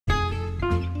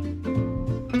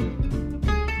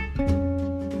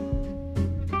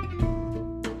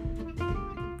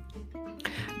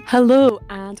Hello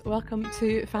and welcome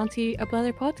to Fancy a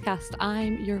Blether podcast.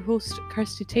 I'm your host,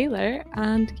 Kirsty Taylor,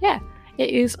 and it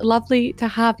is lovely to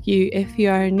have you. If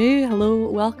you are new, hello,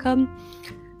 welcome.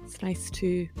 It's nice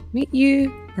to meet you,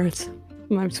 I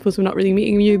suppose I'm not really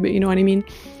meeting you, but you know what I mean.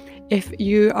 If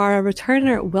you are a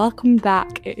returner, welcome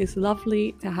back. It is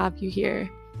lovely to have you here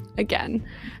again.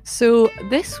 So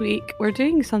this week we're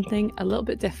doing something a little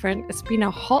bit different. It's been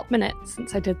a hot minute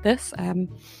since I did this,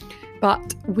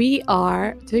 but we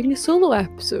are doing a solo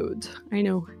episode. I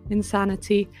know,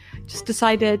 insanity. Just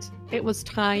decided it was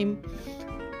time.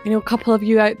 I know a couple of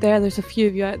you out there, there's a few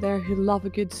of you out there who love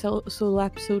a good solo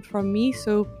episode from me,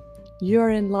 so you're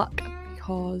in luck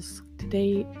because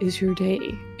today is your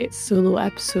day. It's solo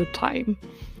episode time.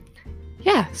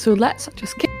 So let's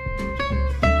just kick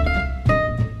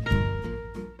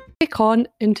on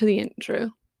into the intro.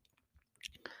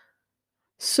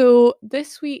 So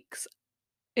this week's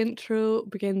intro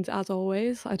begins as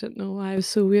always. I don't know why I was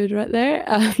so weird right there.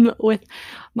 With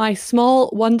my small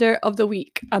wonder of the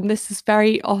week, and this is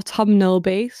very autumnal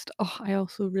based. I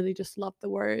also really just love the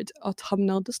word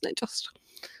autumnal, doesn't it? Just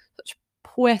such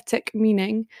poetic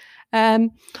meaning.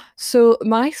 So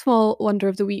my small wonder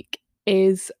of the week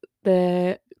is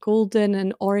the golden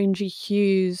and orangey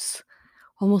hues,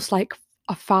 almost like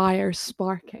a fire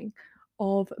sparking,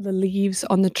 of the leaves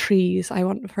on the trees. I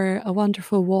went for a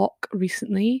wonderful walk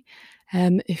recently.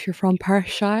 If you're from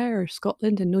Perthshire or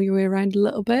Scotland and know your way around a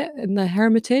little bit in the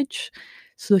Hermitage,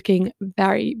 it's looking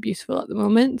very beautiful at the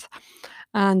moment.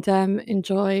 And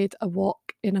enjoyed a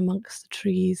walk in amongst the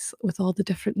trees with all the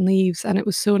different leaves, and it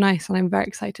was so nice, and I'm very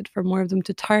excited for more of them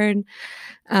to turn.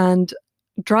 And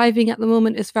driving at the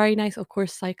moment is very nice. Of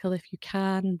course, cycle if you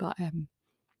can, but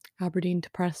Aberdeen to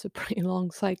Perth is a pretty long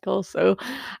cycle, so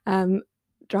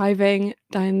driving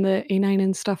down the A9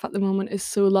 and stuff at the moment is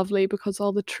so lovely because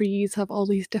all the trees have all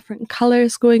these different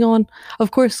colours going on.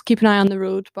 Of course, keep an eye on the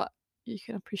road, but you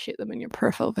can appreciate them in your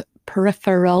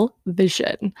peripheral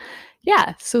vision.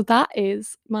 So that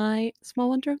is my small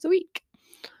wonder of the week.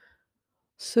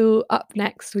 So up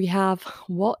next we have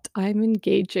what I'm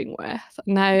engaging with.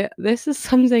 Now, this is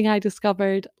something I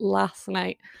discovered last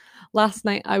night. Last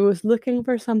night I was looking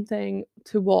for something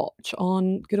to watch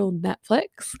on good old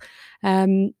Netflix,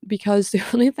 because the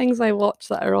only things I watch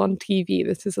that are on TV,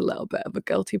 this is a little bit of a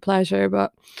guilty pleasure,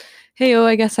 but hey-oh,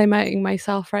 I guess I'm outing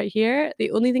myself right here.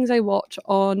 The only things I watch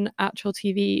on actual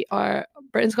TV are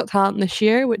Britain's Got Talent this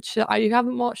year, which I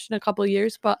haven't watched in a couple of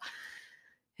years, but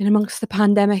in amongst the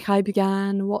pandemic, I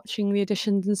began watching the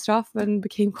auditions and stuff and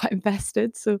became quite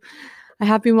invested. So I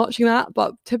have been watching that,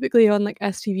 but typically on like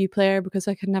STV Player because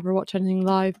I can never watch anything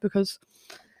live because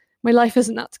my life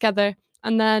isn't that together.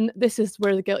 And then this is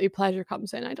where the guilty pleasure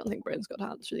comes in. I don't think Britain's Got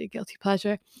Talent's really a guilty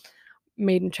pleasure.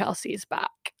 Made in Chelsea is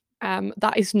back.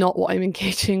 That is not what I'm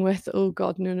engaging with. Oh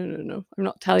God, no. I'm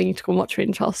not telling you to go and watch Made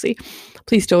in Chelsea.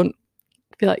 Please don't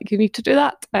feel like you need to do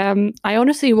that. I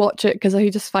honestly watch it because I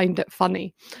just find it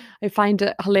funny. I find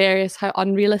it hilarious how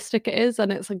unrealistic it is,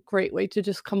 and it's a great way to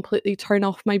just completely turn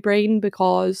off my brain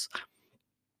because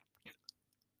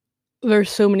there's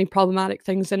so many problematic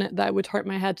things in it that it would hurt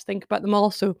my head to think about them all.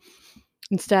 So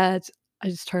instead, I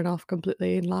just turn off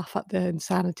completely and laugh at the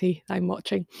insanity I'm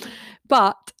watching.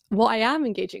 But what I am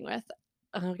engaging with,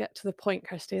 and I'll get to the point,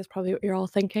 Kirsty, is probably what you're all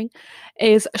thinking,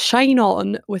 is Shine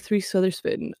On with Reese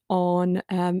Witherspoon on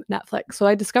Netflix. So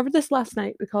I discovered this last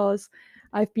night because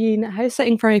I've been house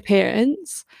sitting for my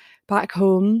parents back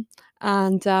home,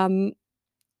 and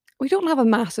we don't have a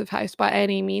massive house by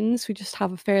any means. We just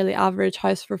have a fairly average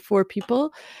house for 4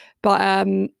 people. But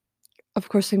of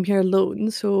course, I'm here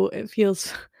alone, so it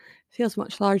feels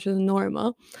much larger than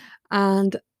normal.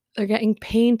 And they're getting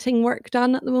painting work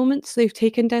done at the moment, so they've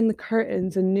taken down the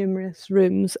curtains in numerous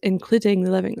rooms, including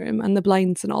the living room and the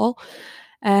blinds and all.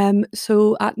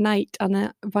 So at night,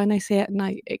 and when I say at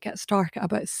night, it gets dark at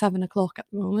about 7 o'clock at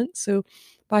the moment. So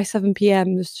by 7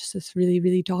 p.m, there's just this really,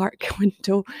 really dark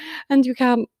window, and you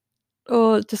can't.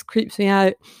 Oh, it just creeps me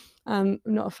out. I'm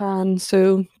not a fan,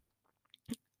 so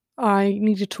I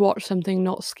needed to watch something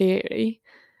not scary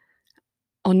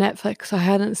on Netflix I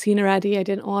hadn't seen already. I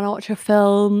didn't want to watch a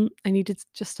film. I needed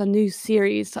just a new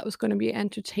series that was going to be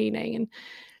entertaining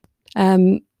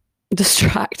and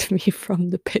distract me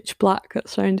from the pitch black that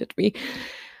surrounded me.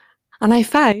 And I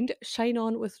found Shine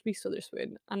On with Reese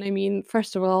Witherspoon. And I mean,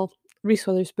 first of all, Reese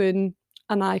Witherspoon,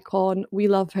 an icon. We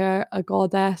love her, a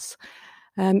goddess.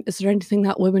 Is there anything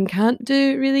that women can't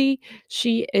do, really?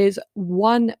 She is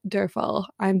wonderful.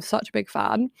 I'm such a big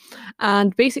fan.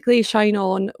 And basically, Shine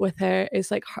On with her is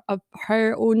like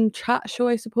her own chat show,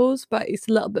 I suppose, but it's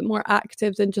a little bit more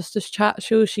active than just a chat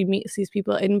show. She meets these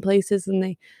people in places and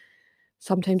they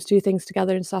sometimes do things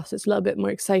together and stuff. So it's a little bit more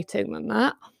exciting than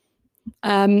that.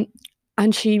 And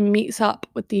she meets up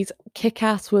with these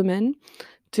kick-ass women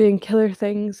doing killer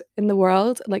things in the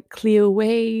world, like Cleo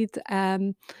Wade,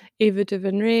 Ava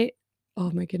DuVernay.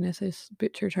 Oh my goodness, I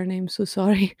butchered her name, so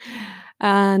sorry.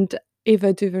 And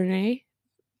Ava DuVernay.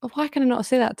 Oh, why can I not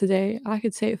say that today? I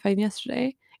could say it fine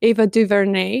yesterday. Ava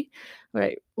DuVernay.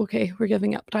 Right, okay, we're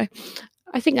giving up now.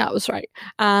 I think that was right.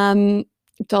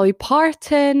 Dolly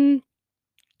Parton.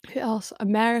 Who else?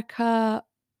 America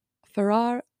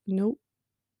Ferrara. Nope.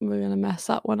 We're going to mess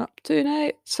that one up too now.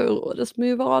 So we'll just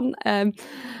move on. Abby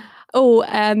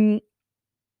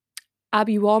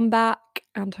Wambach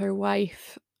and her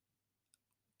wife.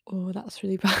 Oh, that's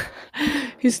really bad.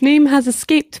 Whose name has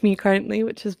escaped me currently,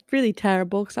 which is really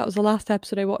terrible because that was the last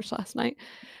episode I watched last night.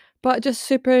 But just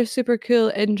super, super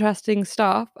cool, interesting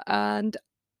stuff. And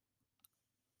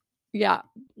yeah,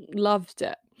 loved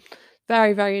it.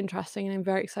 Very, very interesting, and I'm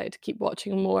very excited to keep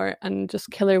watching more and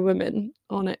just killer women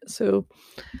on it. So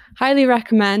highly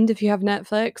recommend, if you have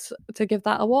Netflix, to give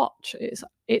that a watch.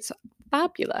 It's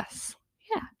fabulous.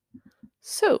 Yeah.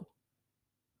 So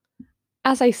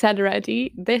as I said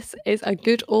already, this is a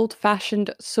good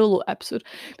old-fashioned solo episode.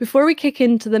 Before we kick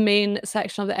into the main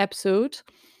section of the episode,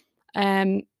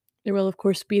 there will of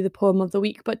course be the poem of the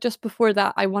week, but just before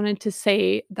that, I wanted to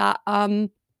say that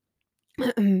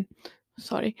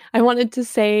I wanted to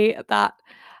say that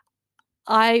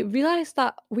I realised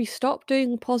that we stopped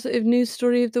doing positive news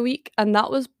story of the week, and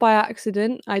that was by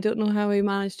accident. I don't know how we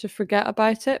managed to forget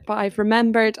about it, but I've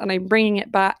remembered and I'm bringing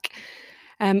it back.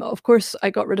 Of course, I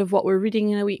got rid of what we're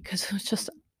reading in a week because it was just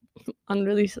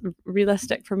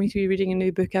unrealistic for me to be reading a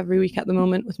new book every week at the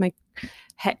moment with my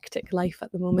hectic life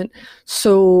at the moment.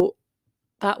 So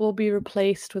that will be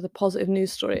replaced with a positive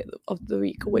news story of the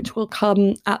week, which will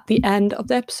come at the end of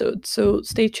the episode. So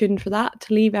stay tuned for that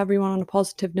to leave everyone on a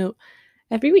positive note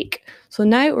every week. So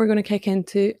now we're going to kick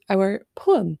into our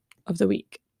poem of the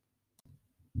week.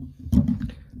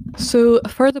 So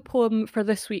for the poem for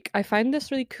this week, I found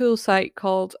this really cool site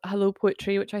called Hello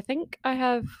Poetry, which I think I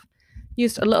have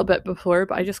used a little bit before,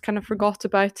 but I just kind of forgot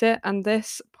about it. And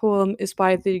this poem is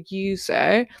by the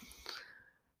user,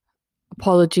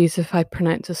 apologies if I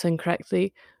pronounce this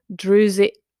incorrectly,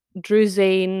 Druzane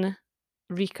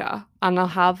Rika, and I'll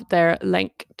have their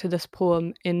link to this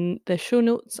poem in the show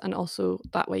notes, and also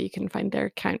that way you can find their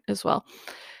account as well.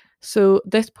 So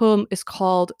this poem is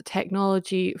called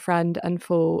Technology, Friend and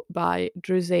Foe by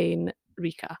Druzane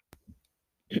Rika.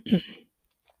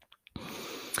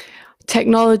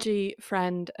 Technology,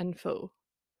 friend and foe.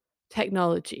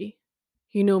 Technology.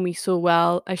 You know me so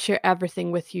well. I share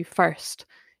everything with you first.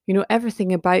 You know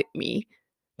everything about me,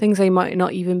 things I might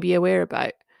not even be aware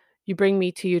about. You bring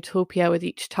me to utopia with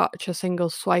each touch, a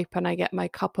single swipe, and I get my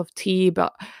cup of tea,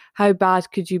 but how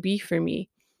bad could you be for me?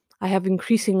 I have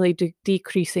increasingly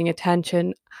decreasing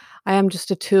attention. I am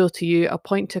just a tool to you, a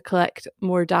point to collect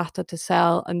more data to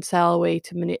sell and sell away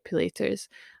to manipulators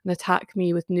and attack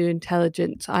me with new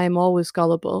intelligence. I am always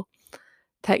gullible.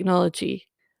 Technology.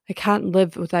 I can't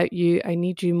live without you. I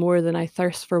need you more than I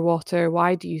thirst for water.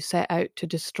 Why do you set out to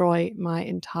destroy my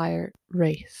entire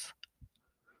race?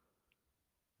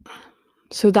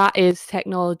 So that is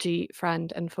Technology,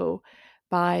 Friend and Foe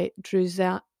by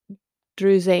Druzane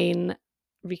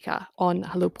Rika on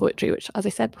Hello Poetry, which, as I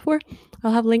said before,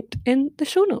 I'll have linked in the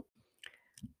show note.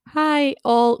 Hi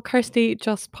all, Kirsty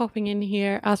just popping in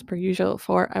here as per usual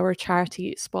for our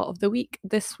charity spot of the week.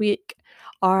 This week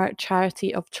our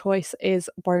charity of choice is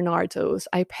Barnardo's.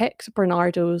 I picked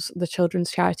Barnardo's, the children's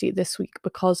charity, this week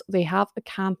because they have a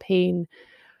campaign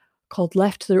called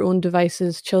Left to Their Own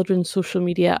Devices, Children's Social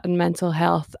Media and Mental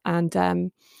Health, and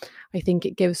I think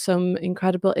it gives some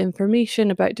incredible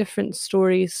information about different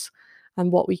stories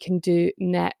and what we can do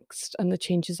next and the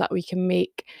changes that we can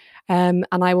make. And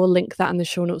I will link that in the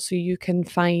show notes so you can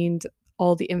find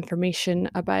all the information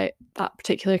about that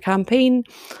particular campaign,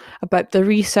 about the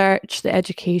research, the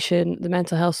education, the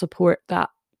mental health support that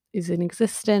is in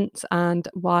existence, and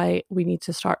why we need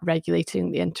to start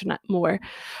regulating the internet more.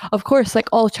 Of course, like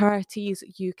all charities,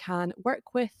 you can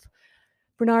work with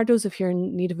Barnardo's if you're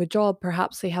in need of a job.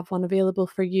 Perhaps they have one available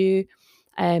for you.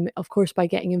 Of course, by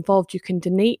getting involved, you can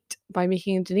donate by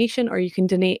making a donation, or you can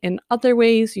donate in other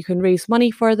ways. You can raise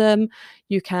money for them,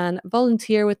 you can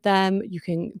volunteer with them, you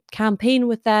can campaign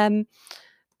with them.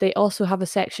 They also have a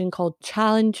section called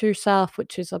Challenge Yourself,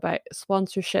 which is about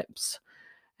sponsorships,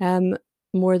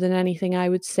 more than anything, I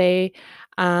would say.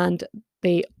 And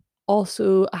they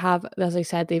also have, as I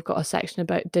said, they've got a section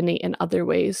about donate in other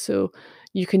ways. So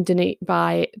you can donate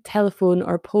by telephone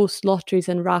or post lotteries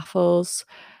and raffles.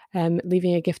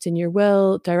 leaving a gift in your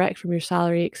will, direct from your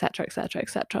salary, etc., etc.,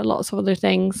 etc. Lots of other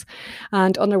things.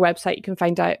 And on their website, you can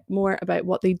find out more about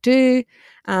what they do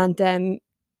and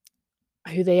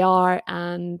who they are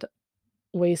and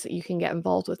ways that you can get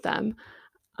involved with them.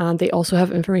 And they also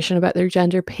have information about their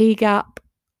gender pay gap.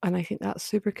 And I think that's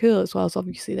super cool, as well as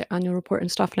obviously their annual report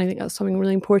and stuff. And I think that's something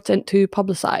really important to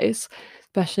publicise,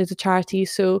 especially to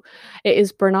charities. So it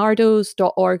is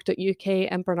barnardos.org.uk,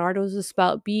 and Barnardos is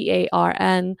spelled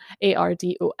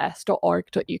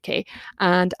BARNARDOS.org.uk.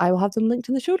 And I will have them linked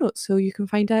in the show notes so you can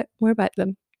find out more about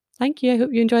them. Thank you. I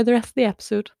hope you enjoy the rest of the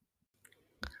episode.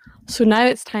 So now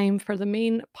it's time for the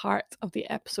main part of the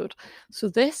episode. So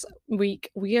this week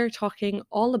we are talking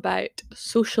all about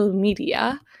social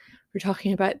media. We're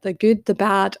talking about the good, the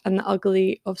bad, and the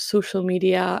ugly of social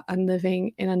media and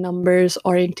living in a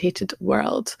numbers-orientated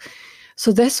world.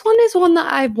 So this one is one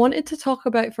that I've wanted to talk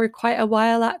about for quite a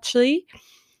while, actually.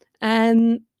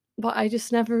 But I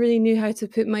just never really knew how to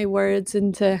put my words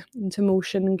into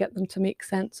motion and get them to make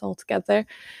sense altogether.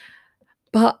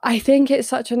 But I think it's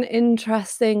such an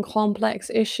interesting,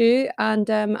 complex issue. And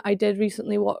I did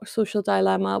recently watch Social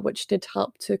Dilemma, which did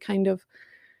help to kind of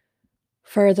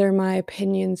further my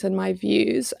opinions and my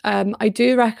views. I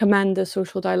do recommend The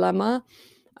Social Dilemma.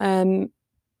 I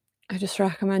just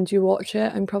recommend you watch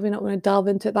it. I'm probably not going to delve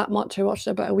into it that much. I watched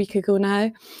it about a week ago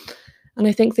now. And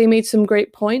I think they made some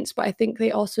great points, but I think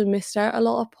they also missed out a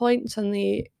lot of points and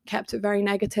they kept it very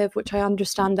negative, which I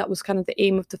understand that was kind of the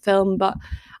aim of the film. But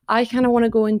I kind of want to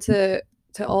go into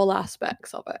all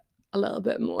aspects of it a little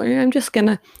bit more. I'm just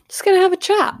gonna have a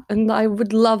chat, and I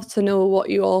would love to know what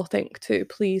you all think too.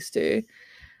 Please do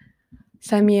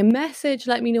send me a message.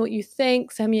 Let me know what you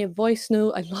think. Send me a voice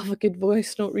note. I love a good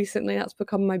voice note recently. That's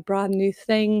become my brand new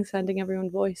thing, sending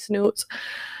everyone voice notes.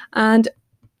 And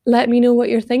let me know what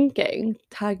you're thinking.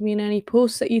 Tag me in any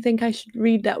posts that you think I should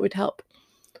read. That would help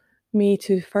me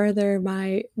to further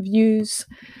my views.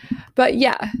 But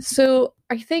yeah, so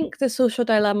I think The Social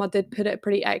Dilemma did put it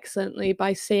pretty excellently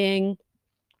by saying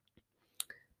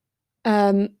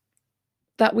that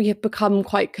we have become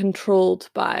quite controlled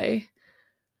by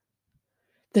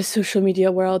the social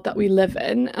media world that we live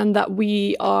in, and that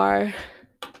we are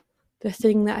the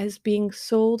thing that is being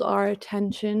sold. Our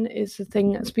attention is the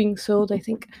thing that's being sold. I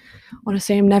think,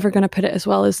 honestly, I'm never going to put it as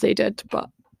well as they did, but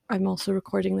I'm also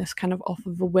recording this kind of off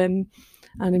of a whim,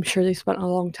 and I'm sure they spent a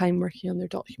long time working on their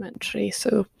documentary.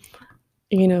 So,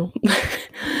 you know,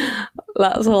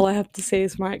 that's all I have to say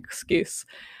is my excuse.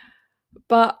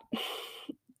 But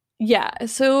yeah,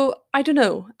 so I don't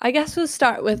know. I guess we'll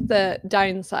start with the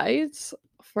downsides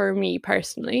for me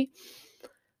personally.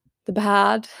 The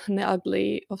bad and the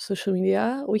ugly of social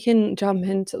media. We can jump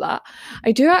into that.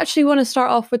 I do actually want to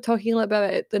start off with talking a little bit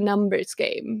about the numbers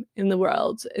game in the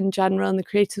world in general, in the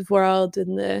creative world,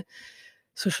 in the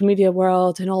social media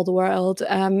world, in all the world,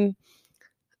 in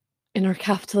our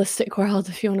capitalistic world,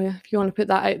 if you want to put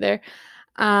that out there.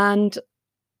 And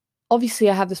obviously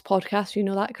I have this podcast, you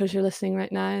know that because you're listening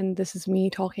right now, and this is me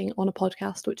talking on a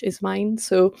podcast, which is mine.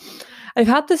 So I've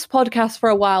had this podcast for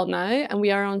a while now, and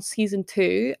we are on season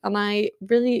 2, and I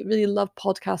really, really love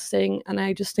podcasting, and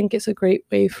I just think it's a great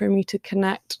way for me to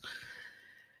connect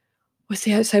with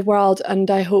the outside world, and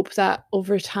I hope that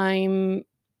over time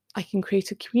I can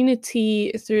create a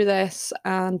community through this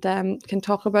and can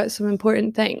talk about some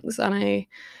important things. And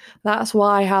that's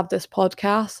why I have this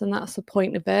podcast, and that's the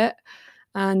point of it.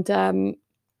 And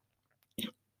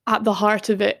at the heart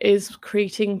of it is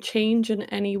creating change in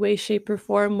any way, shape, or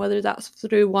form, whether that's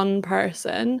through one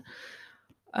person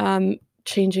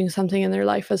changing something in their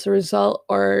life as a result,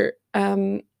 or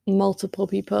multiple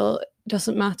people. It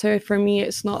doesn't matter. For me,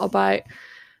 it's not about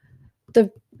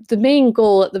the main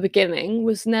goal at the beginning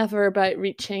was never about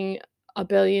reaching 1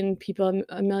 billion people,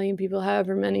 1 million people,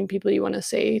 however many people you want to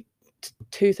say,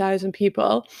 2,000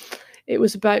 people. It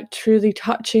was about truly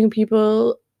touching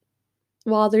people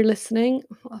while they're listening.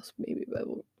 That's maybe a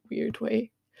weird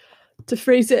way to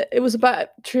phrase it. It was about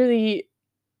truly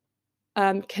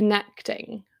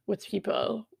connecting with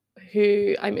people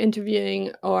who I'm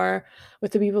interviewing, or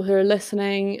with the people who are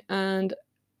listening, and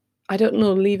I don't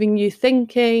know, leaving you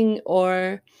thinking,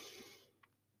 or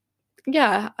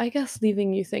yeah, I guess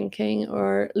leaving you thinking,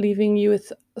 or leaving you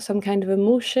with some kind of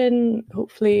emotion,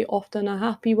 hopefully often a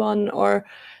happy one, or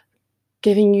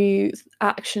giving you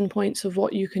action points of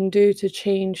what you can do to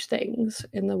change things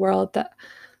in the world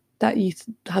that you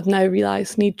have now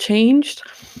realised need changed.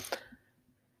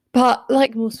 But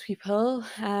like most people,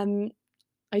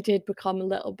 I did become a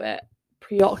little bit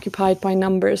preoccupied by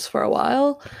numbers for a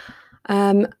while.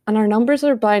 And our numbers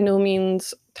are by no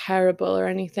means terrible or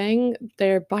anything.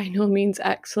 They're by no means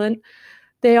excellent.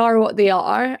 they are what they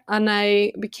are. And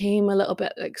I became a little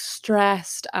bit like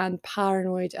stressed and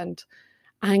paranoid and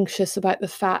anxious about the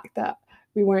fact that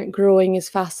we weren't growing as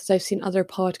fast as I've seen other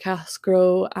podcasts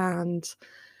grow, and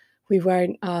we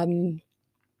weren't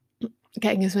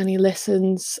getting as many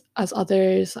listens as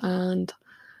others, and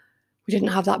we didn't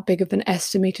have that big of an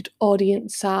estimated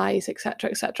audience size, etc.,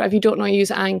 etc. If you don't know, I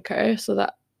use Anchor, so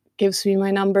that gives me my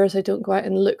numbers. I don't go out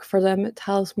and look for them. It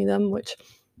tells me them, which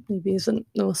maybe isn't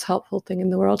the most helpful thing in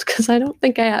the world because I don't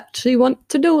think I actually want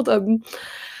to know them.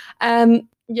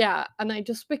 Yeah, and I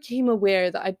just became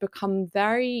aware that I'd become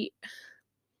very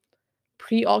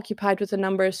preoccupied with the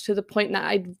numbers to the point that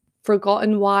I'd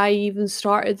forgotten why I even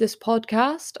started this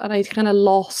podcast, and I'd kind of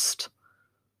lost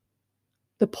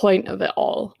the point of it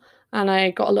all. And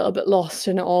I got a little bit lost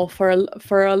in it all for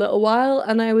a little while,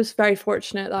 and I was very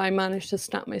fortunate that I managed to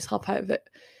snap myself out of it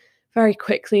very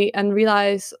quickly and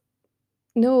realize,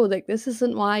 no, like, this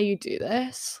isn't why you do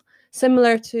this.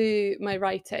 Similar to my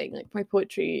writing, like my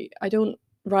poetry, I don't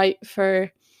write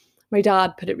for, my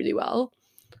dad put it really well.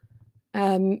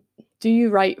 Do you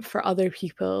write for other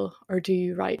people or do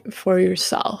you write for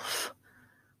yourself?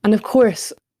 And of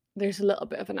course, there's a little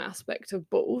bit of an aspect of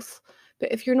both.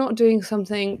 But if you're not doing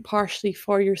something partially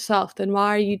for yourself, then why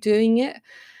are you doing it?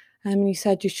 And you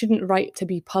said you shouldn't write to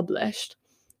be published.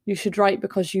 You should write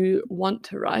because you want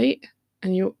to write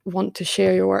and you want to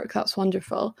share your work. That's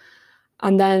wonderful.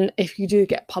 And then if you do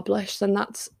get published, then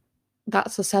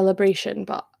that's a celebration,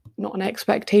 but not an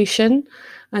expectation.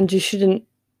 And you shouldn't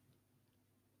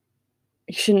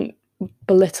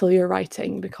belittle your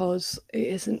writing because it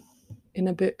isn't in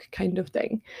a book, kind of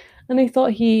thing. And I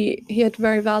thought he had a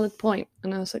very valid point,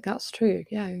 and I was like, that's true.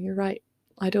 Yeah, you're right.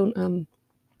 I don't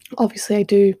obviously I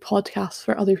do podcasts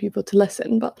for other people to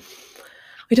listen, but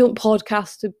I don't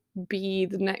podcast to be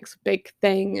the next big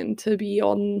thing and to be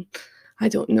on, I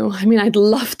don't know. I mean, I'd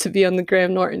love to be on the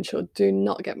Graham Norton show. Do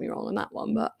not get me wrong on that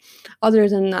one. But other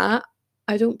than that,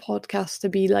 I don't podcast to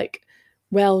be like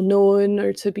well known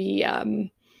or to be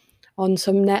on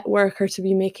some network or to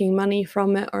be making money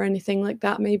from it or anything like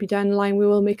that. Maybe down the line we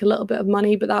will make a little bit of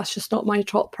money, but that's just not my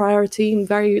top priority. I'm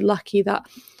very lucky that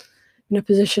in a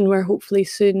position where hopefully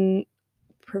soon,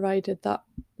 provided that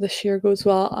this year goes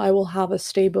well, I will have a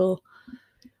stable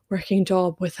working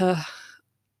job with a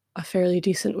fairly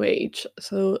decent wage.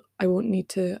 So I won't need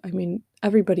to, I mean,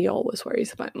 everybody always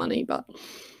worries about money, but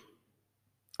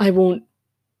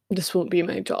this won't be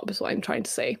my job is what I'm trying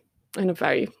to say, in a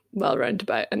very well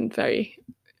roundabout and very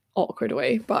awkward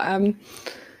way. But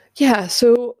yeah,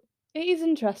 so it is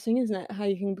interesting, isn't it, how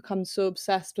you can become so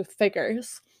obsessed with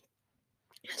figures,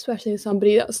 especially as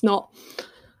somebody that's not,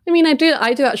 I mean, I do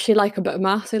actually like a bit of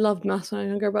maths. I loved maths when I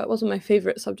was younger, but it wasn't my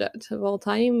favourite subject of all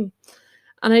time.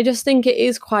 And I just think it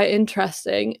is quite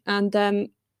interesting. And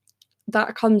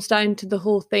that comes down to the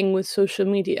whole thing with social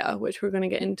media, which we're going to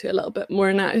get into a little bit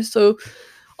more now. So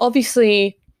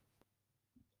obviously,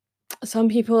 some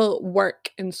people work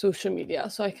in social media.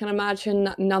 So I can imagine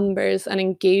that numbers and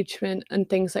engagement and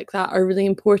things like that are really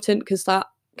important because that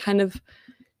kind of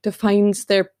defines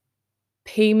their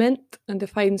payment and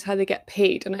defines how they get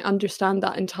paid. And I understand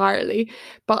that entirely.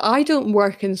 But I don't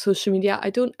work in social media. I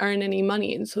don't earn any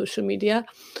money in social media.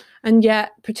 And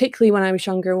yet, particularly when I was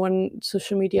younger, when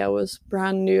social media was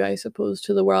brand new, I suppose,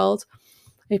 to the world,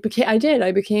 I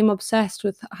became obsessed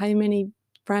with how many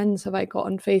friends have I got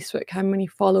on Facebook, how many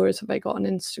followers have I got on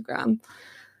Instagram,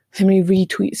 how many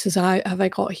retweets have I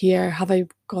got here, have I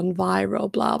gone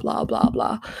viral, blah, blah, blah,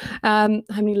 blah. How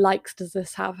many likes does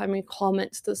this have? How many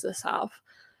comments does this have?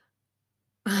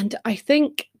 And I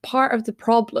think part of the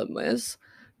problem was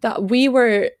that we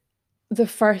were the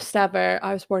first ever,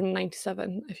 I was born in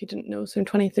 97, if you didn't know, so I'm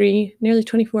 23, nearly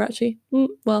 24 actually. Well,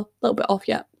 a little bit off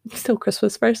yet, still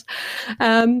Christmas first.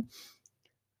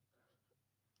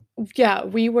 Yeah,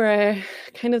 we were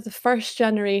kind of the first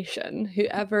generation who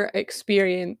ever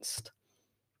experienced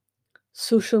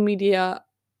social media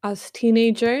as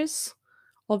teenagers.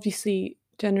 Obviously,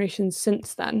 generations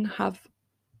since then have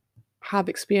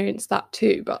experienced that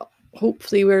too, but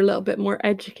hopefully we're a little bit more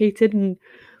educated and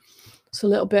it's a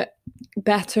little bit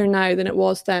better now than it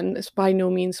was then. It's by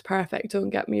no means perfect, don't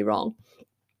get me wrong.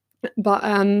 But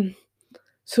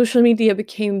social media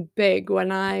became big when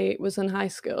I was in high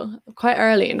school, quite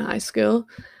early in high school.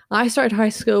 I started high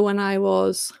school when I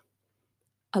was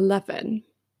 11.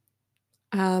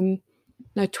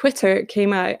 Now, Twitter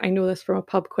came out, I know this from a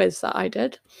pub quiz that I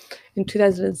did, in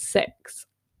 2006.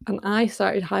 And I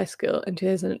started high school in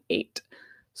 2008.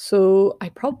 So I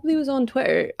probably was on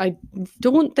Twitter. I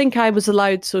don't think I was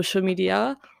allowed social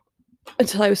media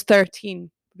until I was 13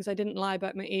 because I didn't lie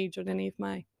about my age on any of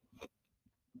my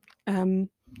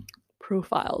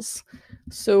profiles.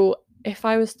 So if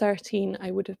I was 13,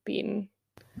 I would have been,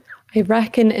 I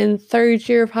reckon, in third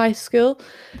year of high school,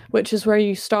 which is where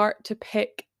you start to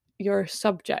pick your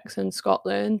subjects in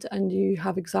Scotland, and you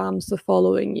have exams the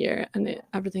following year, and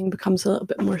everything becomes a little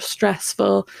bit more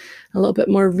stressful, a little bit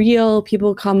more real.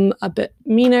 People become a bit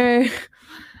meaner.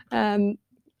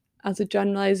 As a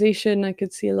generalization, I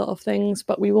could see a lot of things,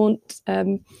 but we won't.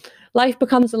 Life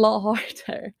becomes a lot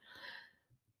harder.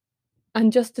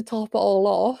 And just to top it all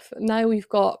off, now we've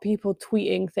got people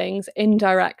tweeting things,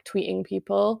 indirect tweeting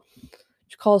people,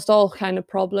 which caused all kind of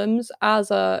problems. As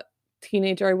a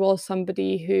teenager, I was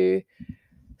somebody who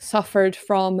suffered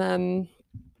from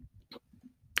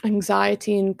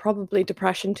anxiety and probably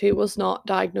depression too. It was not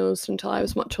diagnosed until I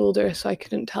was much older, so I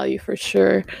couldn't tell you for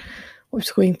sure what I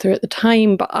was going through at the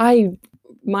time. But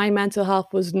my mental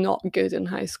health was not good in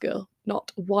high school,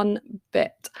 not one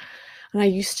bit. And I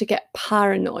used to get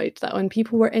paranoid that when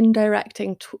people were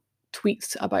indirecting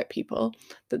tweets about people,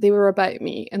 that they were about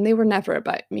me, and they were never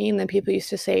about me. And then people used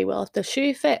to say, well, if the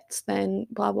shoe fits, then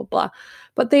blah, blah, blah.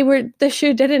 But the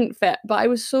shoe didn't fit. But I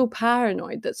was so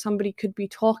paranoid that somebody could be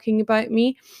talking about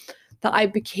me that I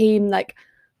became like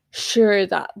sure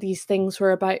that these things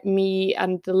were about me,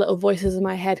 and the little voices in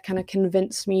my head kind of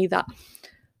convinced me that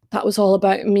that was all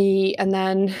about me. And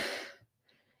then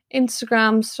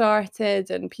Instagram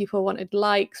started, and people wanted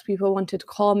likes, people wanted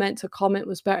comments. A comment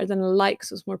was better than a like,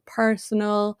 so it was more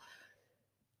personal.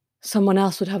 Someone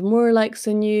else would have more likes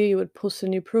than you would post a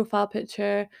new profile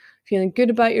picture feeling good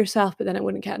about yourself, but then it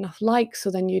wouldn't get enough likes, so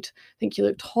then you'd think you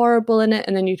looked horrible in it,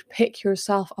 and then you'd pick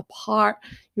yourself apart.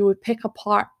 You would pick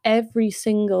apart every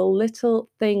single little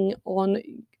thing on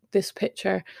this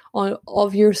picture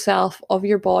of yourself, of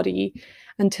your body,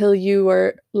 until you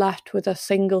were left with a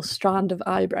single strand of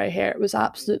eyebrow hair. It was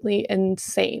absolutely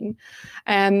insane.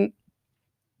 And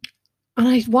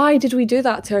why did we do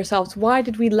that to ourselves? Why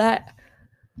didn't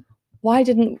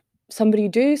somebody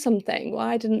do something?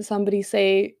 Why didn't somebody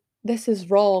say, this is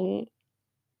wrong?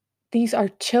 These are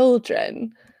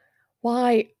children.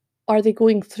 Why are they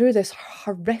going through this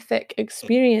horrific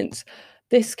experience?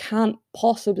 This can't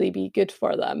possibly be good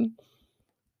for them.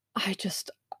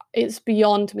 It's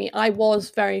beyond me. I was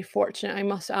very fortunate, I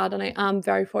must add, and I am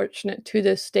very fortunate to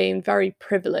this day, and very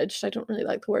privileged. I don't really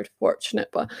like the word fortunate,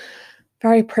 but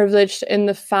very privileged in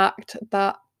the fact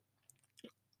that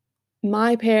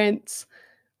my parents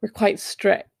were quite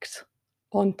strict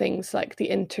on things like the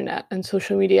internet and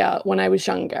social media when I was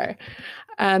younger.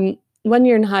 When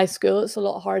you're in high school, it's a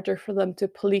lot harder for them to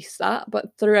police that,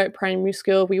 but throughout primary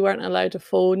school, we weren't allowed a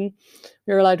phone.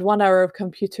 We were allowed 1 hour of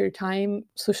computer time.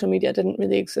 Social media didn't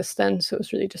really exist then, so it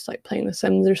was really just like playing The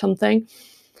Sims or something.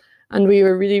 And we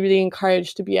were really, really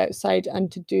encouraged to be outside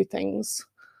and to do things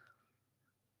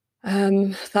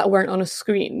that weren't on a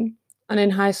screen. And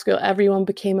in high school, everyone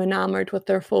became enamored with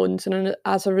their phones, and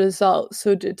as a result,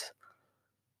 so did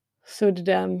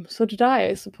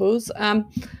I suppose.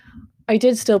 I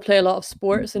did still play a lot of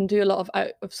sports and do a lot of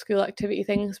out of school activity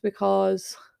things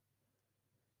because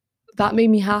that made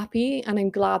me happy, and I'm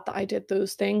glad that I did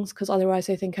those things, because otherwise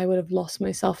I think I would have lost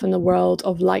myself in the world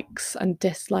of likes and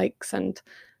dislikes, and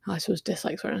I suppose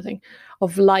dislikes were anything,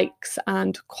 of likes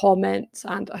and comments,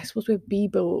 and I suppose we have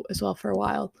Bebo as well for a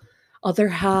while, other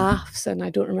halves, and I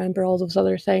don't remember all those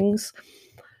other things.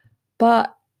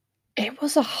 But it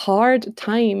was a hard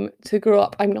time to grow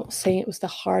up. I'm not saying it was the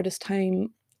hardest time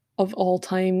of all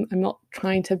time. I'm not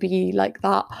trying to be like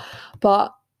that.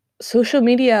 But social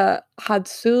media had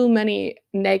so many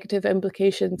negative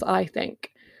implications, I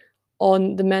think,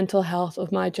 on the mental health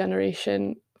of my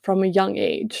generation from a young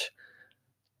age.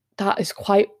 That is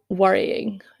quite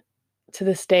worrying to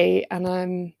this day. And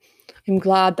I'm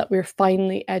glad that we're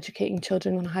finally educating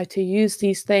children on how to use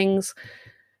these things.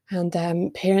 And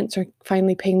parents are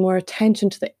finally paying more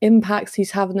attention to the impacts these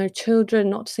have on their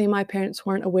children. Not to say my parents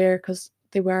weren't aware, because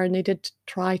they were, and they did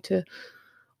try to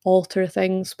alter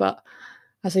things. But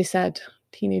as I said,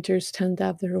 teenagers tend to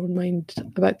have their own mind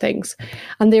about things.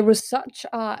 And there was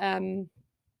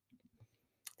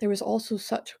also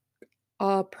such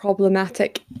a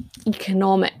problematic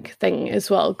economic thing as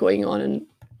well going on, and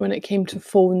when it came to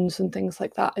phones and things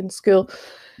like that in school.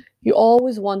 You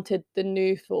always wanted the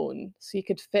new phone so you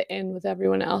could fit in with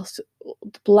everyone else.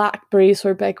 The Blackberries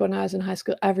were big when I was in high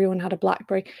school. Everyone had a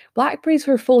Blackberry. Blackberries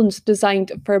were phones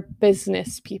designed for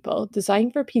business people,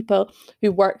 designed for people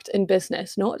who worked in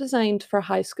business, not designed for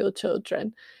high school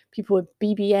children. People with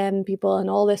BBM people and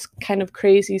all this kind of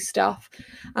crazy stuff.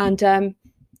 And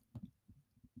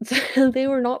they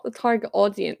were not the target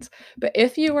audience. But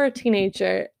if you were a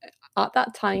teenager at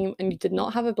that time and you did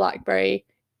not have a Blackberry,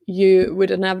 you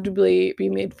would inevitably be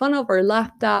made fun of or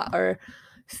laughed at or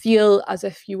feel as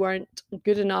if you weren't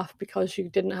good enough because you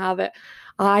didn't have it.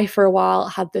 I, for a while,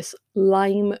 had this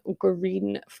lime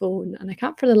green phone, and I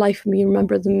can't for the life of me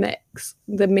remember the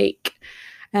make.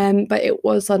 But it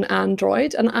was an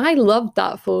Android, and I loved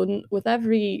that phone with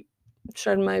every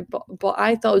share in my but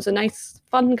I thought it was a nice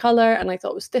fun color, and I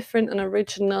thought it was different and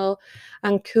original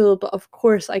and cool. But of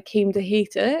course I came to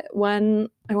hate it when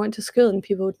I went to school and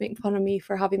people would make fun of me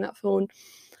for having that phone,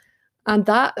 and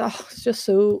that it's just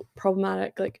so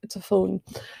problematic. Like, it's a phone.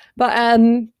 But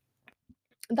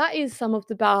that is some of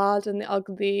the bad and the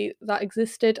ugly that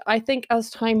existed. I think as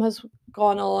time has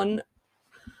gone on,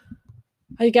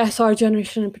 I guess our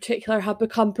generation in particular have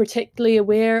become particularly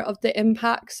aware of the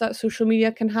impacts that social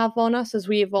media can have on us, as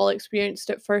we have all experienced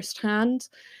it firsthand.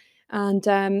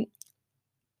 And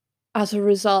as a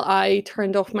result, I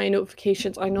turned off my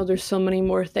notifications. I know there's so many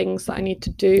more things that I need to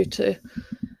do to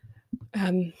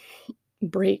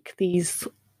break these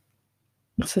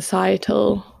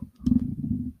societal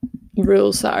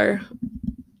rules that are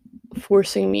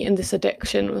forcing me in this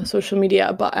addiction with social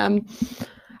media. But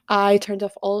I turned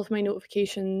off all of my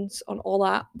notifications on all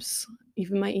apps,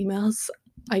 even my emails,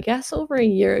 I guess over a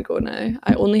year ago now.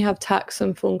 I only have texts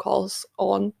and phone calls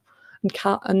on,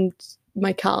 and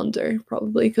my calendar,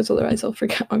 probably, because otherwise I'll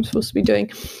forget what I'm supposed to be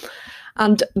doing.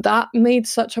 And that made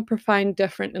such a profound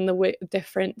difference in the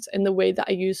way that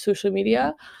I use social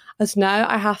media, as now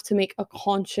I have to make a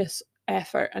conscious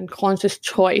effort and conscious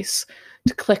choice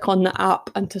to click on the app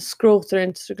and to scroll through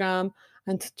Instagram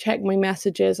and to check my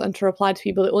messages and to reply to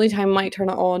people. The only time I might turn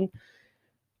it on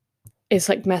is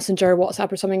like Messenger,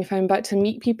 WhatsApp or something if I'm about to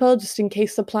meet people, just in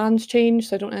case the plans change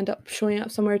so I don't end up showing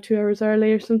up somewhere 2 hours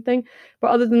early or something. But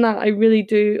other than that, I really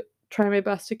do try my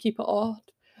best to keep it off.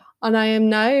 And I am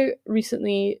now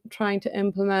recently trying to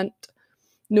implement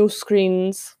no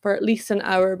screens for at least an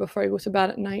hour before I go to bed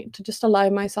at night, to just allow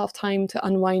myself time to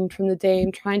unwind from the day.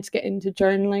 I'm trying to get into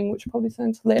journaling, which probably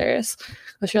sounds hilarious.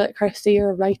 Unless you're like, Kirsty,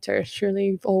 you're a writer, surely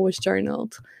you've always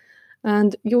journaled.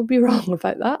 And you'll be wrong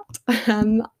about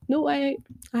that. No, I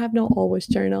have not always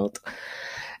journaled.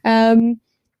 I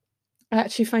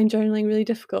actually find journaling really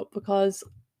difficult because,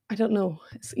 I don't know,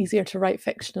 it's easier to write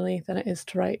fictionally than it is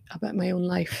to write about my own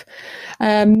life.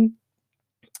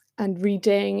 And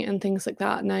reading and things like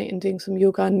that at night, and doing some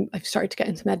yoga, and I've started to get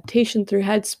into meditation through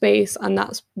Headspace, and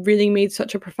that's really made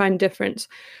such a profound difference,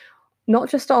 not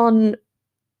just on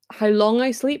how long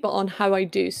I sleep, but on how I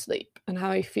do sleep and how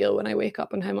I feel when I wake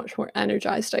up and how much more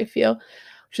energized I feel,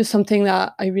 which is something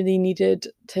that I really needed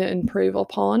to improve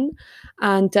upon.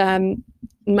 And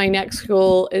my next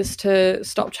goal is to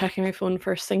stop checking my phone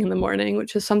first thing in the morning,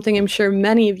 which is something I'm sure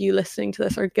many of you listening to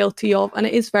this are guilty of, and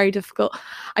it is very difficult.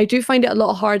 I do find it a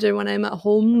lot harder when I'm at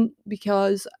home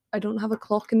because I don't have a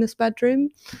clock in this bedroom,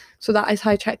 so that is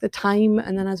how I check the time,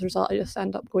 and then as a result I just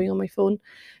end up going on my phone.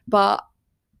 But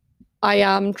I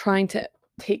am trying to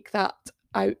take that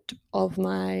out of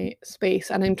my space,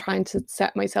 and I'm trying to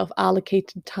set myself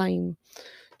allocated time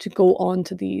to go on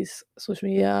to these social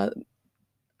media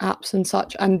apps and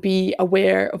such and be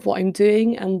aware of what I'm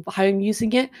doing and how I'm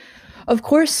using it. Of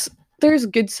course, there's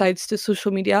good sides to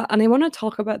social media, and I want to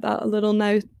talk about that a little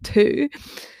now too.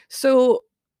 So,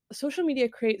 social media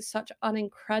creates such an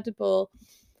incredible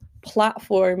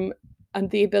platform and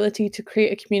the ability to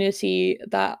create a community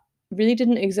that really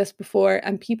didn't exist before,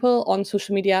 and people on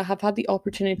social media have had the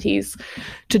opportunities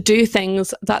to do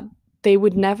things that they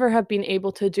would never have been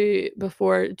able to do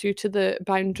before due to the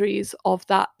boundaries of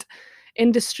that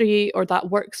industry or that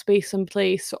workspace in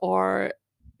place, or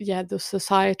the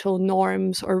societal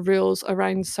norms or rules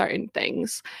around certain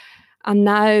things. And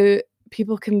now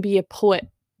people can be a poet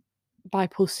by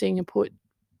posting a poet,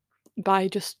 by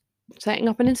just setting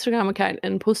up an Instagram account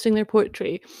and posting their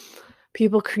poetry.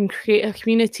 People can create a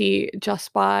community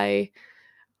just by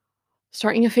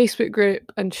starting a Facebook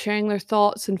group and sharing their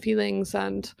thoughts and feelings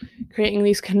and creating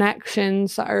these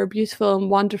connections that are beautiful and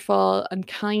wonderful and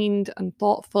kind and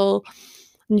thoughtful.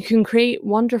 And you can create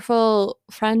wonderful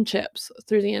friendships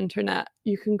through the internet.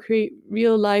 You can create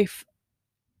real life,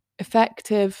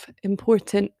 effective,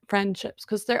 important friendships,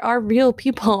 because there are real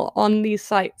people on these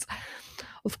sites.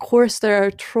 Of course, there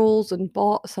are trolls and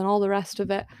bots and all the rest of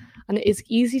it. And it is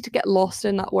easy to get lost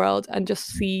in that world and just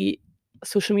see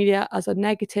social media as a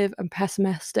negative and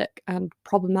pessimistic and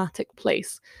problematic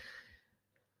place.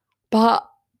 But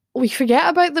we forget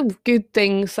about the good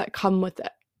things that come with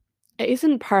it. It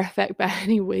isn't perfect by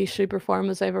any way, shape, or form,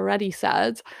 as I've already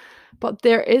said, but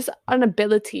there is an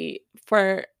ability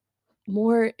for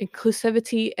more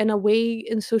inclusivity in a way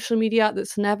in social media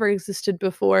that's never existed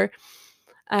before.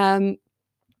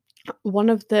 one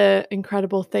of the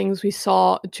incredible things we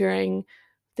saw during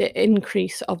the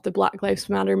increase of the Black Lives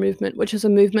Matter movement, which is a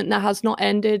movement that has not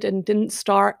ended and didn't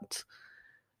start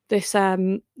this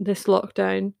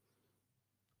lockdown.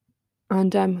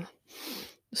 And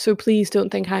so please don't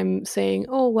think I'm saying,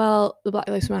 oh, well, the Black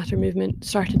Lives Matter movement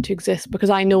started to exist, because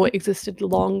I know it existed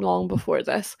long, long before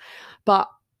this. But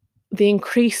the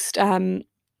increased,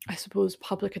 I suppose,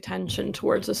 public attention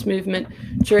towards this movement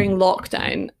during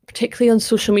lockdown, particularly on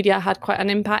social media, had quite an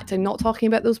impact. I'm not talking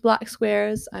about those black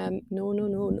squares.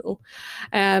 No.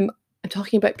 I'm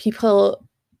talking about people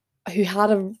who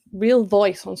had a real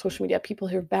voice on social media, people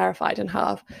who are verified and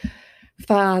have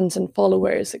fans and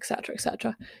followers,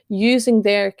 etc., using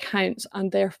their accounts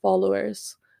and their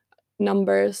followers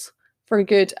numbers for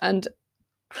good, and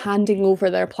handing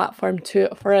over their platform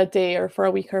for a day or for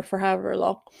a week or for however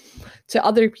long to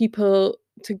other people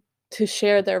to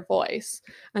share their voice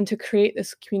and to create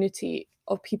this community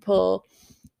of people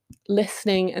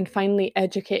listening and finally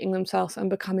educating themselves and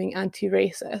becoming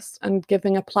anti-racist, and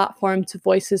giving a platform to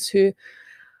voices who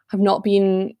have not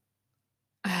been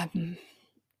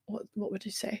what would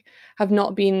you say, have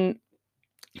not been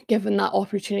given that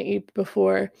opportunity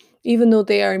before, even though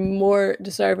they are more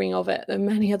deserving of it than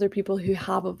many other people who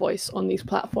have a voice on these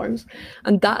platforms.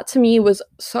 And that to me was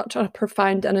such a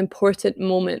profound and important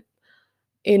moment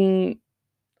in,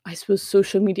 I suppose,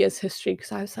 social media's history,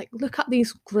 because I was like, look at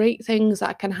these great things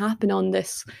that can happen on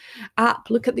this app.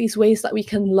 Look at these ways that we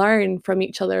can learn from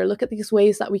each other. Look at these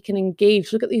ways that we can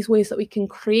engage. Look at these ways that we can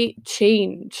create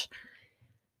change.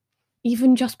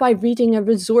 Even just by reading a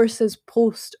resources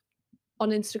post on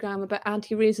Instagram about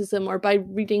anti-racism, or by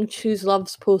reading Choose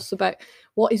Love's posts about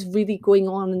what is really going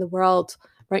on in the world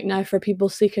right now for people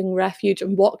seeking refuge,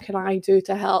 and what can I do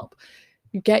to help.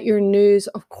 You get your news.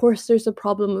 Of course, there's a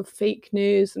problem of fake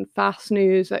news and fast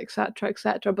news,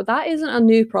 etc., but that isn't a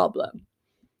new problem.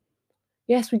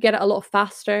 Yes, we get it a lot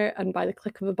faster and by the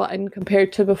click of a button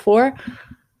compared to before,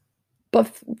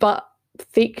 but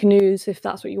fake news, if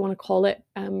that's what you want to call it,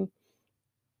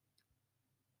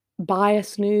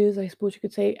 biased news, I suppose you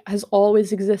could say, has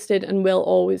always existed and will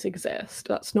always exist.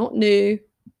 That's not new.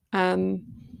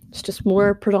 It's just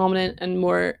more predominant and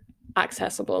more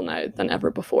accessible now than ever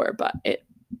before, but it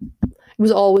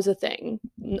was always a thing.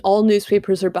 All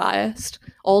newspapers are biased.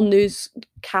 All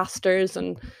newscasters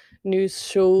and news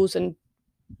shows and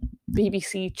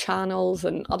BBC channels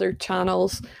and other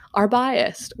channels are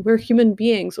biased. We're human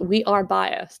beings. We are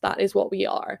biased. That is what we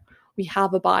are. We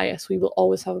have a bias. We will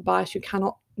always have a bias. You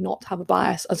cannot not have a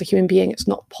bias as a human being. It's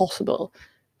not possible,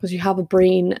 because you have a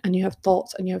brain and you have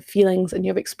thoughts and you have feelings and you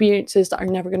have experiences that are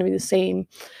never going to be the same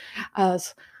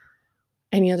as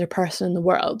any other person in the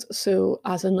world. So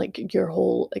as in, like, your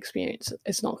whole experience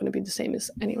is not going to be the same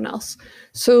as anyone else.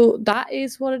 So that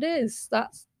is what it is.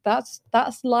 That's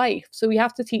life. So we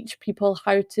have to teach people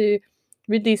how to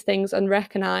read these things and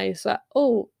recognize that,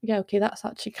 oh yeah, okay, that's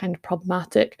actually kind of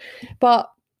problematic. But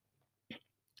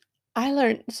I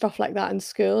learned stuff like that in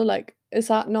school. Like, is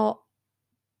that not,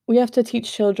 we have to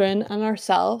teach children and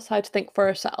ourselves how to think for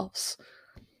ourselves.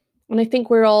 And I think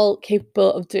we're all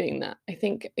capable of doing that. I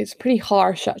think it's pretty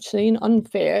harsh, actually, and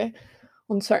unfair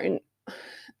on certain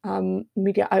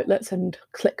media outlets and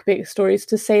clickbait stories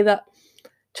to say that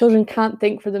children can't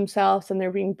think for themselves and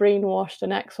they're being brainwashed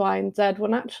and X, Y, and Z,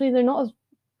 when actually they're not as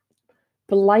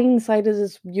blindsided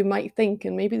as you might think.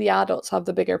 And maybe the adults have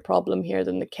the bigger problem here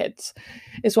than the kids,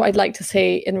 is what I'd like to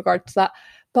say in regard to that.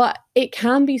 But it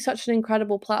can be such an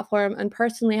incredible platform. And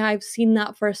personally, I've seen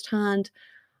that firsthand.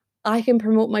 I can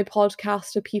promote my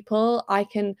podcast to people. I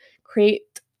can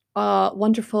create a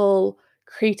wonderful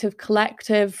creative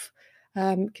collective,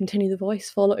 Continue the Voice,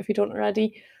 follow it if you don't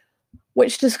already,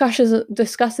 which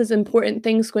discusses important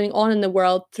things going on in the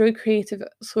world through creative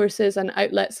sources and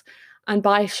outlets. And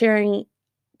by sharing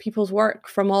people's work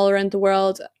from all around the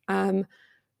world,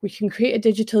 we can create a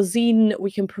digital zine, we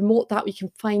can promote that, we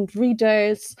can find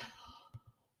readers,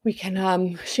 we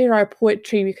can share our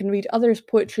poetry, we can read others'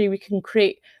 poetry, we can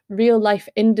create real life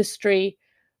industry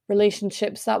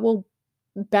relationships that will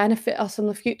benefit us in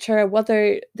the future,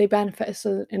 whether they benefit us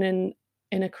in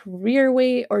a career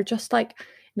way or just like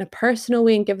in a personal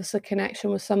way, and give us a connection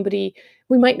with somebody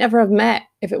we might never have met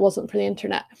if it wasn't for the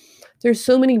internet. There's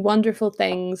so many wonderful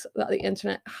things that the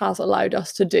internet has allowed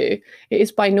us to do. It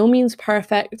is by no means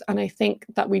perfect, and I think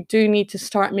that we do need to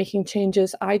start making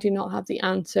changes. I do not have the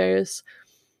answers.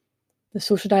 The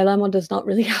Social Dilemma does not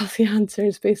really have the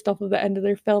answers based off of the end of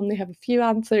their film. They have a few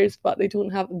answers, but they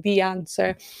don't have the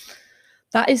answer.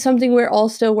 that is something we're all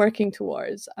still working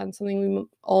towards and something we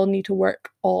all need to work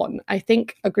on. I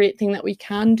think a great thing that we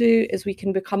can do is we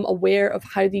can become aware of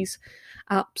how these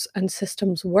apps and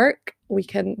systems work.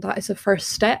 That is the first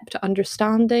step to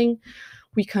understanding.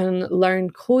 We can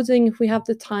learn coding if we have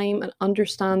the time and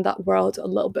understand that world a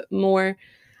little bit more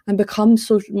and become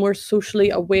more socially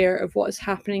aware of what is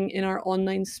happening in our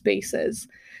online spaces.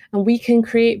 And we can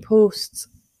create posts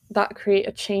that create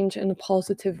a change in a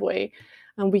positive way,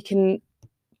 and we can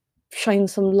shine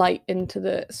some light into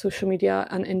the social media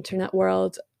and internet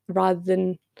world rather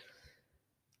than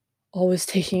always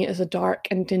taking it as a dark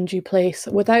and dingy place.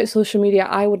 Without social media,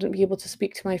 I wouldn't be able to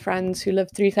speak to my friends who live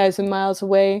 3,000 miles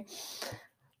away.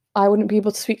 I wouldn't be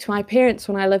able to speak to my parents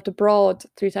when I lived abroad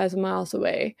 3,000 miles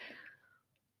away.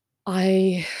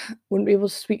 I wouldn't be able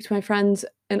to speak to my friends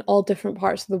in all different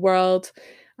parts of the world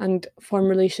and form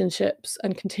relationships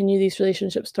and continue these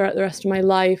relationships throughout the rest of my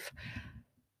life,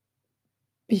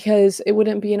 because it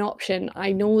wouldn't be an option.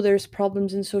 I know there's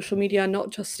problems in social media, not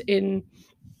just in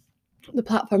the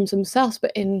platforms themselves,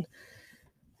 but in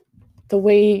the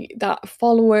way that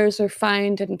followers are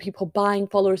found and people buying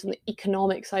followers and the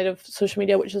economic side of social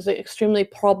media, which is extremely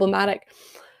problematic.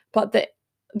 But the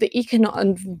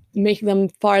economic, make them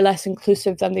far less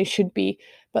inclusive than they should be.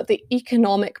 But the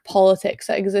economic politics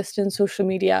that exist in social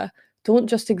media don't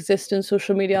just exist in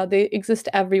social media, they exist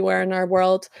everywhere in our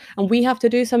world. And we have to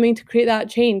do something to create that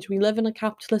change. We live in a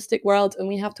capitalistic world and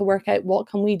we have to work out what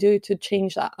can we do to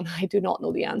change that. And I do not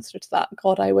know the answer to that.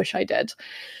 God, I wish I did.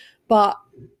 But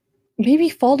maybe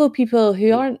follow people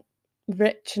who aren't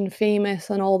rich and famous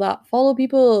and all that. Follow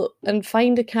people and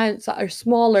find accounts that are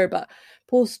smaller but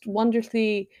post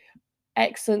wonderfully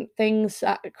excellent things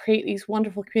that create these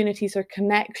wonderful communities or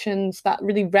connections that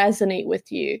really resonate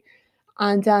with you.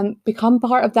 And become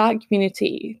part of that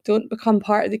community. Don't become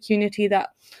part of the community that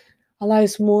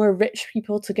allows more rich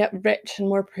people to get rich and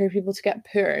more poor people to get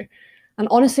poor. And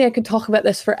honestly, I could talk about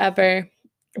this forever,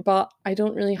 but I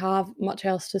don't really have much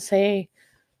else to say.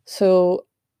 So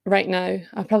right now,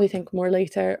 I'll probably think more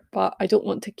later, but I don't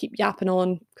want to keep yapping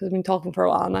on because I've been talking for a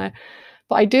while now.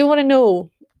 But I do want to know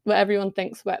what everyone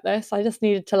thinks about this. I just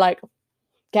needed to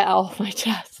get it off my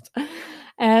chest.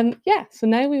 So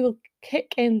now we will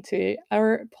kick into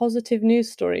our positive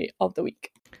news story of the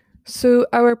week. So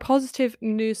our positive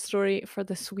news story for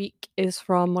this week is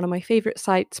from one of my favourite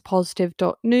sites,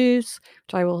 positive.news,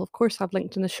 which I will of course have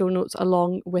linked in the show notes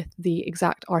along with the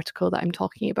exact article that I'm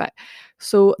talking about.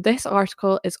 So this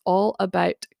article is all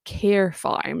about care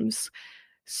farms.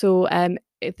 So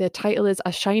the title is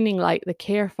A Shining Light, the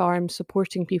Care Farm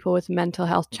Supporting People with Mental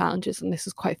Health Challenges. And this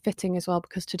is quite fitting as well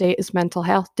because today is Mental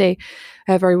Health Day.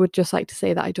 However, I would just like to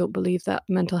say that I don't believe that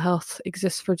mental health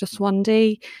exists for just one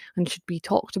day and should be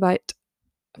talked about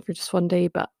for just one day,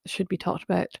 but should be talked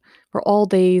about for all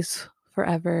days,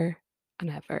 forever and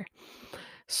ever.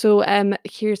 So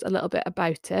here's a little bit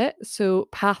about it. So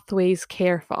Pathways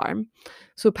Care Farm.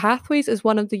 So Pathways is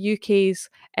one of the UK's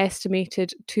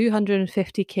estimated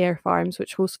 250 care farms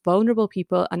which host vulnerable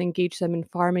people and engage them in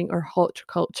farming or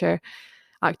horticulture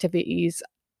activities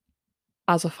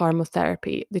as a form of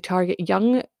therapy. They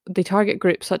target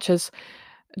groups such as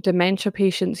dementia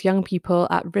patients, young people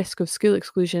at risk of school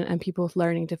exclusion, and people with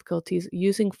learning difficulties,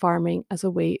 using farming as a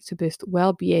way to boost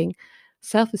well-being,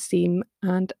 self-esteem,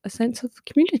 and a sense of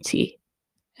community.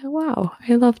 Oh, wow,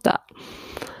 I love that.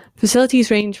 Facilities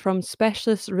range from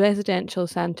specialist residential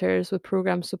centres with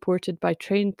programmes supported by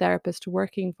trained therapists to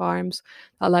working farms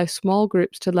that allow small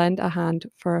groups to lend a hand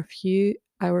for a few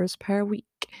hours per week.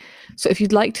 So if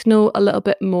you'd like to know a little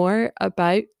bit more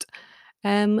about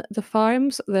the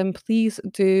farms, then please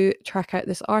do check out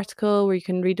this article where you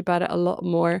can read about it a lot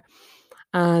more.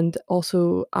 And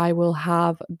also I will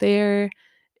have their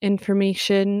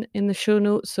information in the show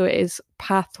notes. So it is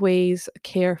Pathways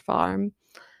Care Farm.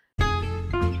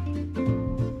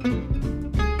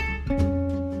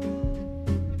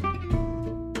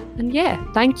 And yeah,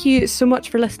 thank you so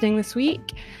much for listening this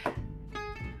week.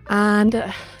 And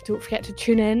don't forget to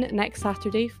tune in next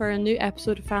Saturday for a new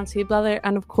episode of Fancy Blather.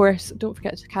 And of course, don't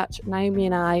forget to catch Naomi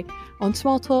and I on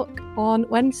Small Talk on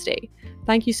Wednesday.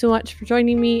 Thank you so much for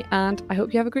joining me, and I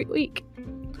hope you have a great week.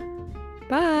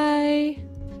 Bye.